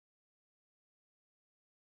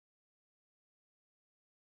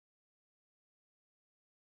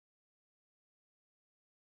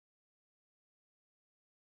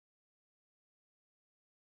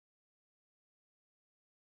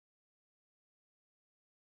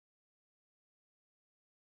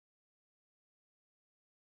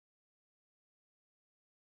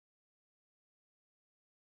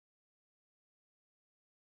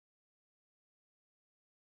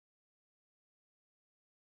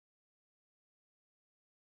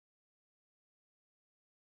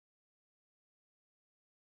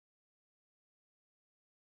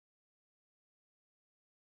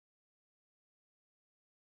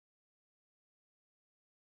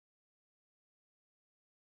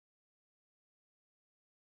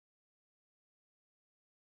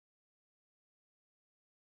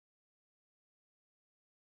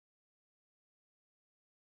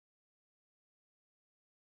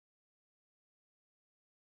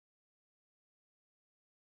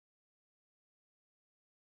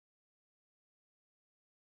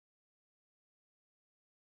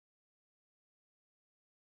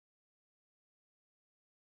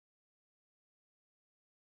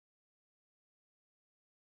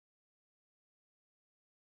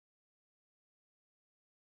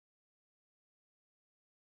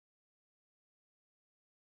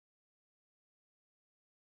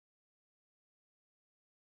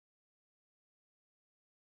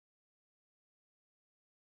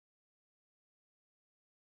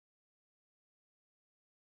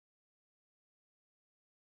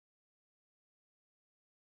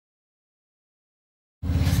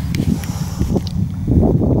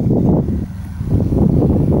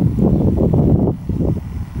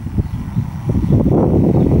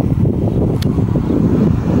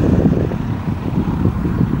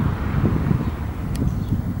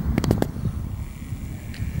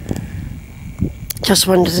just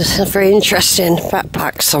wondered, this is very interesting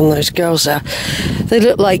backpacks on those girls there. They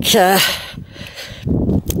look like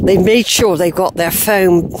they made sure they got their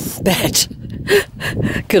foam bed.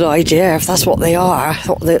 Good idea, if that's what they are. I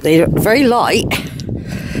thought that they look very light,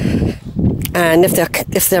 and if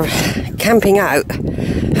they're camping out,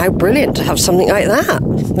 how brilliant to have something like that.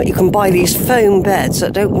 That you can buy these foam beds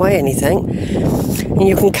that don't weigh anything, and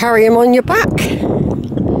you can carry them on your back.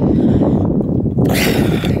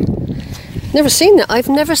 Never seen that. I've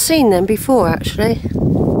never seen them before, actually.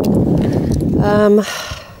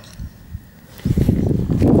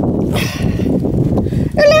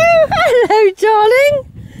 Hello,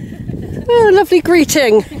 darling. Oh, lovely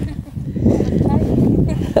greeting.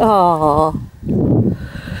 Oh.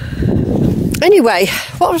 Anyway,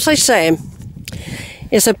 what was I saying?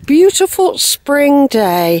 It's a beautiful spring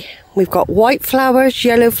day. We've got white flowers,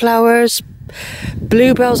 yellow flowers,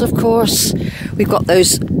 bluebells, of course. We've got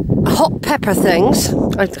those hot pepper things.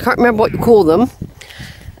 I can't remember what you call them.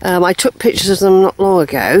 I took pictures of them not long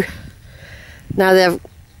ago. Now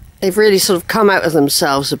they've really sort of come out of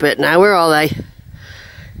themselves a bit now. Where are they?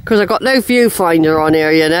 Because I've got no viewfinder on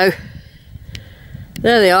here, you know.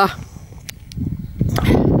 There they are.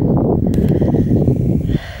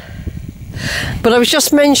 But I was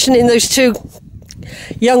just mentioning those two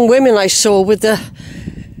young women I saw with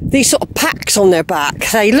these sort of packs on their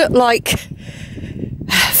back. They look like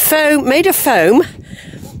foam, made of foam,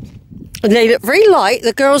 and they look very light.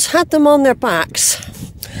 The girls had them on their backs,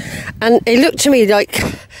 and they looked to me like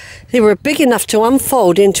they were big enough to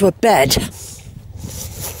unfold into a bed.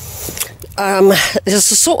 It's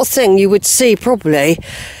the sort of thing you would see probably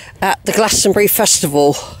at the Glastonbury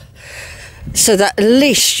Festival, so that at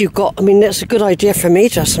least you've got, I mean, that's a good idea for me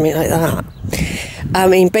to have something like that. I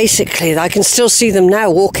mean, basically, I can still see them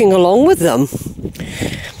now walking along with them.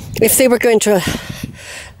 If they were going to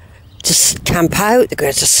just camp out, they're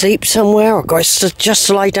going to sleep somewhere, or going to just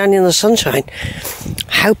lie down in the sunshine,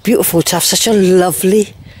 how beautiful to have such a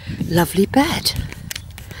lovely, lovely bed.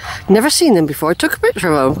 Never seen them before. I took a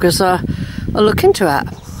picture of them because I'll look into it.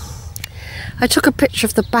 I took a picture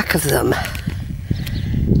of the back of them.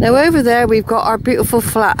 Now over there we've got our beautiful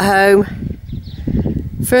flat home.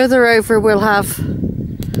 Further over we'll have,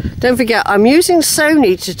 don't forget, I'm using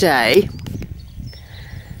Sony today.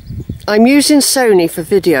 I'm using Sony for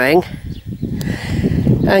videoing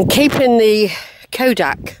and keeping the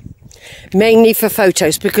Kodak mainly for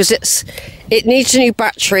photos, because it needs a new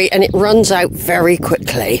battery and it runs out very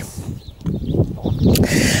quickly.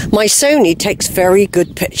 My Sony takes very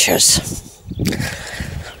good pictures,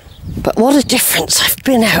 but what a difference. I've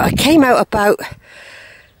been out. I came out about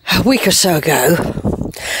a week or so ago.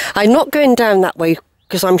 I'm not going down that way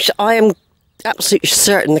because I am absolutely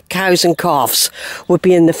certain the cows and calves would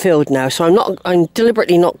be in the field now, so I'm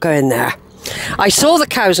deliberately not going there. I saw the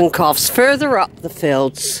cows and calves further up the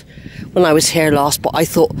fields when I was here last, but I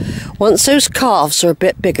thought once those calves are a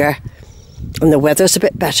bit bigger and the weather's a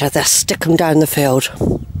bit better, they'll stick them down the field.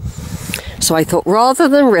 So I thought rather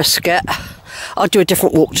than risk it, I'll do a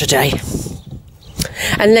different walk today,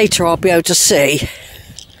 and later I'll be able to see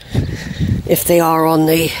if they are on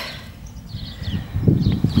the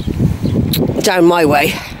down my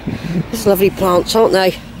way. There's lovely plants, aren't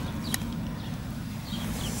they?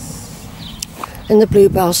 And the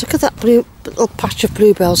bluebells. Look at that little patch of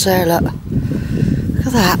bluebells there, look. Look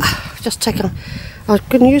at that. Just taking, I was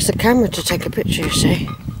going to use the camera to take a picture, you see.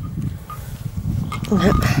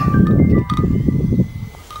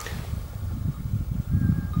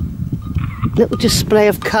 Little display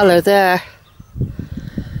of colour there.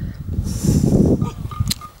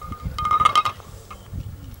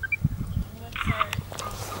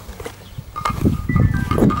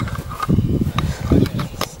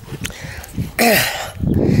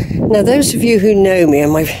 Now those of you who know me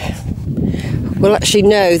and will actually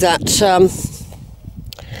know that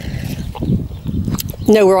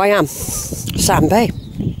know where I am, Sand Bay.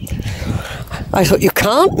 I thought, you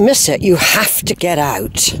can't miss it, you have to get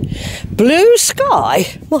out. Blue sky,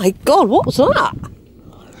 my God, what was that?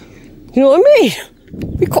 You know what I mean?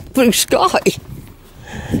 We got blue sky.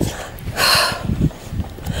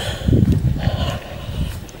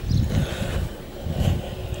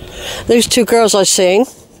 Those two girls I was seeing,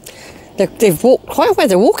 they've walked quite well.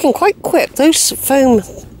 They're walking quite quick. Those foam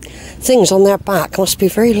things on their back must be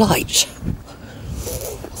very light.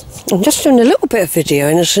 I'm just doing a little bit of video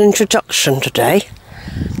and it's an introduction today.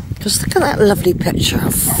 Just look at that lovely picture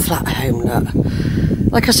of flat home.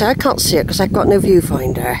 Look. Like I say, I can't see it because I've got no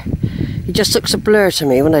viewfinder. It just looks a blur to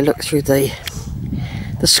me when I look through the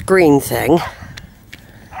screen thing.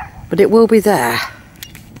 But it will be there.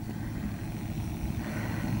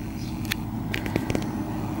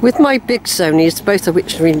 With my big Sonys, both of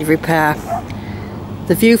which are in repair,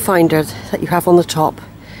 the viewfinder that you have on the top,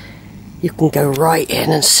 you can go right in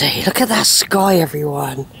and see. Look at that sky,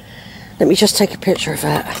 everyone. Let me just take a picture of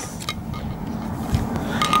it.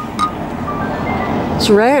 It's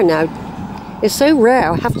rare now. It's so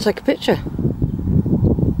rare I have to take a picture.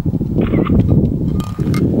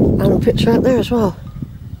 And a picture out there as well.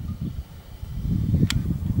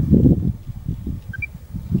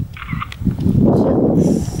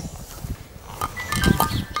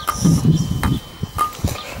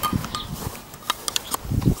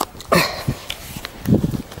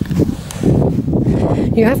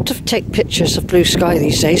 You have to take pictures of blue sky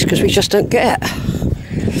these days because we just don't get it.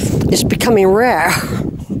 It's becoming rare.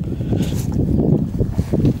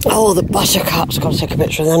 Oh, the buttercups. Got to take a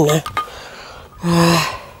picture of them now.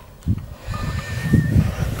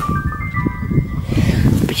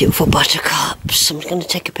 Beautiful buttercups. I'm going to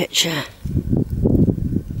take a picture.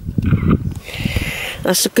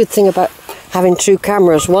 That's the good thing about having two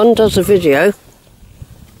cameras. One does a video.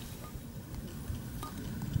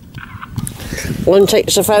 One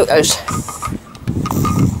takes the photos.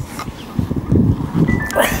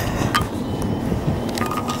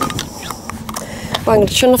 Well, I'm going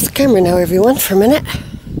to turn off the camera now, everyone, for a minute.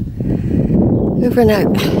 Over and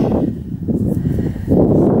out.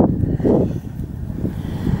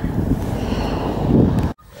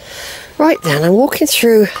 Right then, I'm walking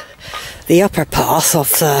through the upper path of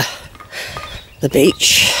the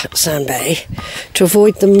beach at Sun.Big to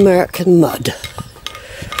avoid the murk and mud.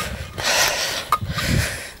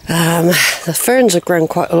 The ferns have grown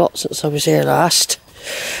quite a lot since I was here last,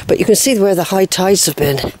 but you can see where the high tides have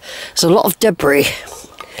been. There's a lot of debris,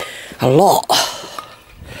 a lot,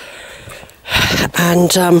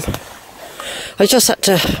 and I just had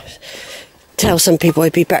to tell some people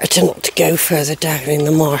it'd be better to not to go further down in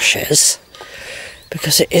the marshes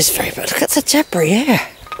because it is very bad. Look at the debris here,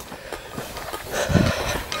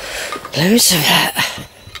 loads of it,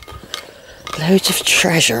 loads of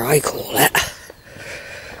treasure I call it.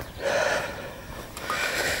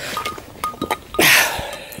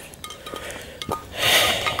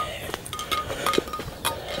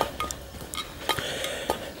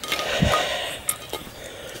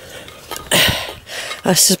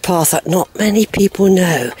 This is a path that not many people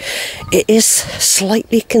know. It is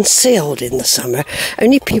slightly concealed in the summer.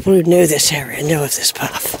 Only people who know this area know of this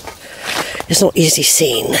path. It's not easily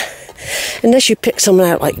seen. Unless you pick someone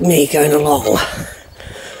out like me going along,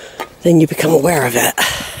 then you become aware of it.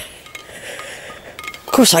 Of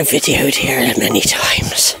course, I've videoed here many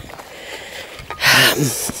times.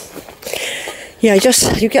 Yeah,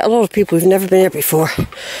 you get a lot of people who've never been here before.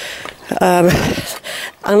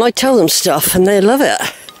 And I tell them stuff and they love it,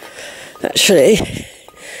 actually.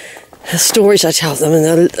 The stories I tell them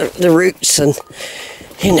and the roots and,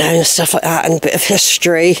 you know, and stuff like that and a bit of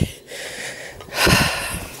history.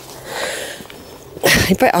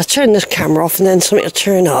 I'll turn this camera off and then something will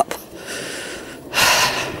turn up.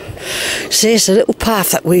 See, it's a little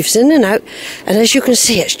path that weaves in and out, and as you can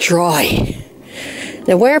see, it's dry.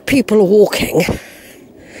 Now, where people are walking,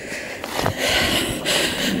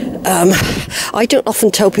 I don't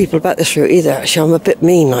often tell people about this route either, actually. I'm a bit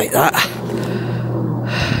mean like that.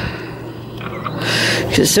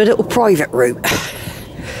 Because it's a little private route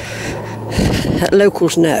that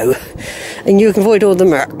locals know, and you can avoid all the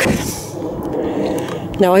murk.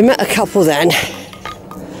 Now, I met a couple then,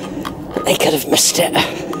 but they could have missed it.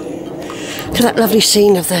 Look at that lovely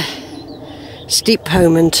scene of the steep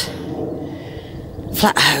home and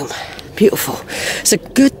flat home. Beautiful. It's a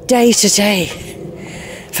good day today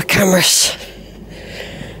for cameras.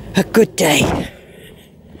 A good day.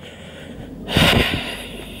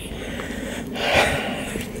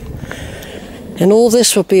 And all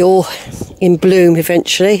this will be all in bloom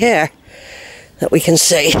eventually here, that we can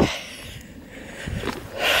see.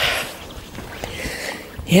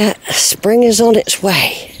 Yeah, spring is on its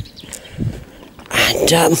way.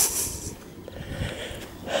 And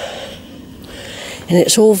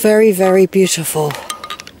it's all very, very beautiful.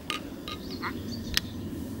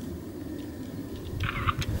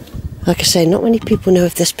 Like I say, not many people know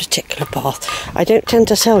of this particular path. I don't tend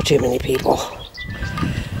to tell too many people.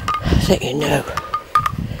 Let you know.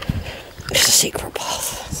 It's a secret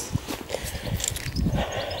path.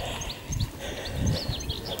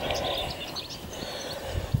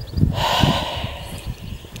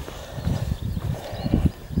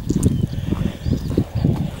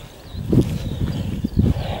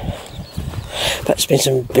 But it's been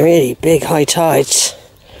some really big high tides.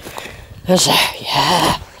 There's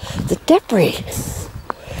yeah. The debris.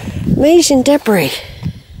 Amazing debris.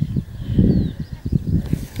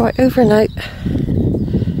 Right, over and out.